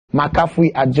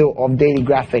Makafui Ajo of Daily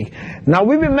Graphic. Now,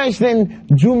 we've been mentioning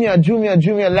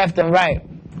Jumia left and right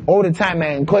all the time,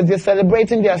 man, because they're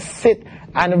celebrating their 6th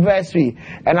anniversary.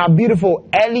 And our beautiful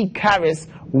Ellie Karras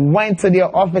went to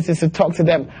their offices to talk to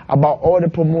them about all the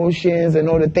promotions and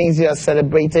all the things they are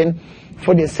celebrating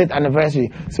for their 6th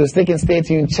anniversary. So stay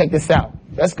tuned, check this out.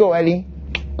 Let's go, Ellie.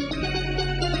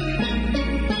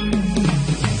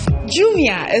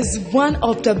 Jumia is one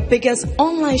of the biggest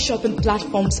online shopping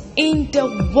platforms in the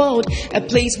world, a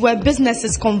place where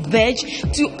businesses converge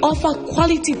to offer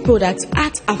quality products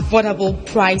at affordable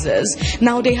prices.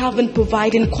 Now, they have been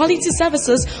providing quality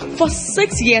services for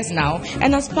 6 years now,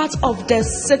 and as part of the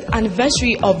 6th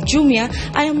anniversary of Jumia,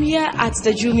 I am here at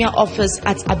the Jumia office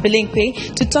at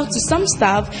Abilinkwe to talk to some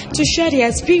staff to share their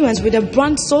experience with the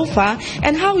brand so far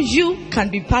and how you can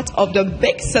be part of the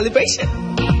big celebration.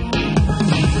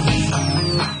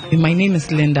 My name is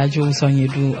Linda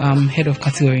Joe-Sonyedu. I'm head of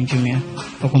category in Jumia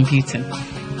for computing.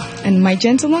 And my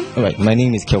gentleman? All right, my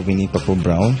name is Kelvin Purple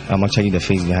Brown. I'm actually the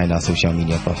face behind our social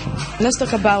media platform. Let's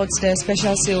talk about the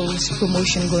special sales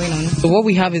promotion going on. So what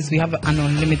we have is we have an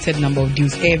unlimited number of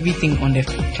deals. Everything on the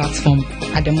platform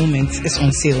at the moment is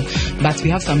on sale. But we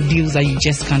have some deals that you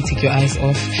just can't take your eyes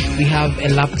off. We have a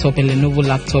laptop, a Lenovo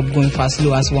laptop going for as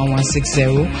low as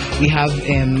 1160. We have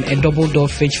a double door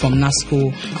fridge from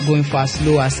NASCO going for as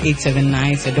low as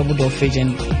 879. It's a double door fridge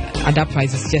and at that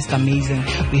price is just amazing.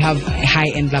 We have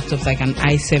high-end laptops like an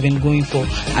i7 going for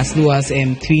as low as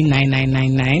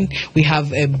 39999. We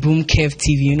have a Boom Curve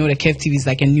TV. You know the Curve TV is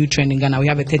like a new trend in Ghana. We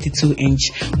have a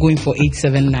 32-inch going for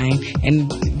 879,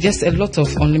 and just a lot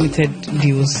of unlimited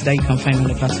deals that you can find on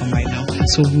the platform right now.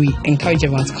 So we encourage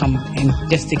everyone to come and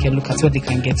just take a look at what they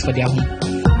can get for their home.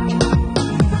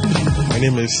 My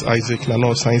name is Isaac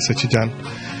Nano Science Echijan,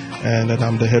 and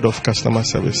I'm the head of customer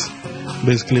service.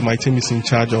 Basically, my team is in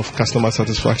charge of customer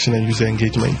satisfaction and user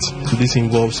engagement. This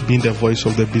involves being the voice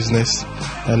of the business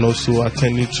and also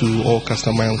attending to all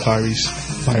customer inquiries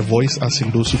by voice, as in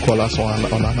those who call us on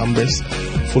our numbers,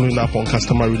 following up on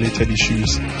customer-related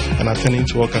issues, and attending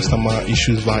to all customer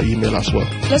issues via email as well.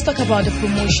 Let's talk about the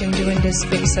promotion during this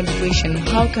big celebration.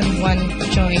 How can one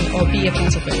join or be a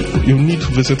part of it? You need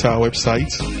to visit our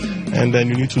website, and then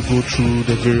you need to go through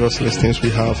the various listings we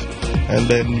have, and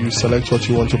then you select what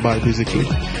you want to buy basically.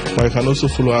 But you can also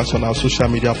follow us on our social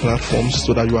media platforms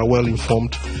so that you are well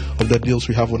informed of the deals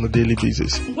we have on a daily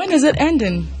basis. When is it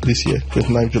ending? This year,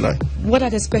 29th July. What are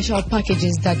the special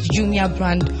packages that Jumia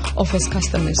brand offers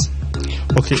customers?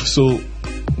 Okay, so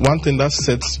one thing that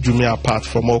sets Jumia apart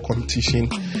from all competition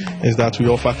is that we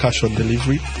offer cash on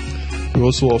delivery. We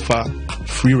also offer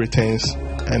free returns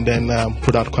and then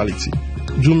product quality.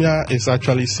 Jumia is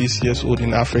actually 6 years old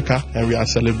in Africa, and we are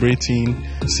celebrating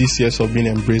 6 years of being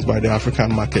embraced by the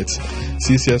African market,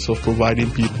 6 years of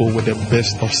providing people with the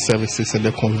best of services and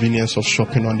the convenience of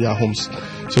shopping on their homes.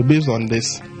 So based on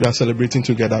this, we are celebrating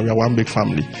together. We are one big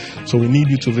family. So we need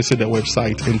you to visit the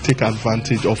website and take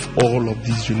advantage of all of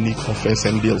these unique offers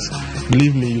and deals.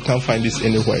 Believe me, you can't find this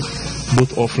anywhere,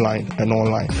 both offline and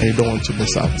online, and you don't want to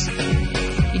miss out.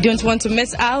 You don't want to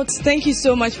miss out. Thank you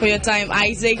so much for your time,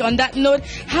 Isaac. On that note,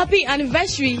 happy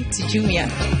anniversary to Jumia.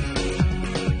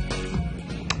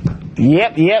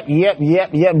 Yep.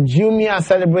 Jumia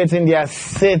celebrating their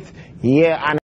 6th year anniversary.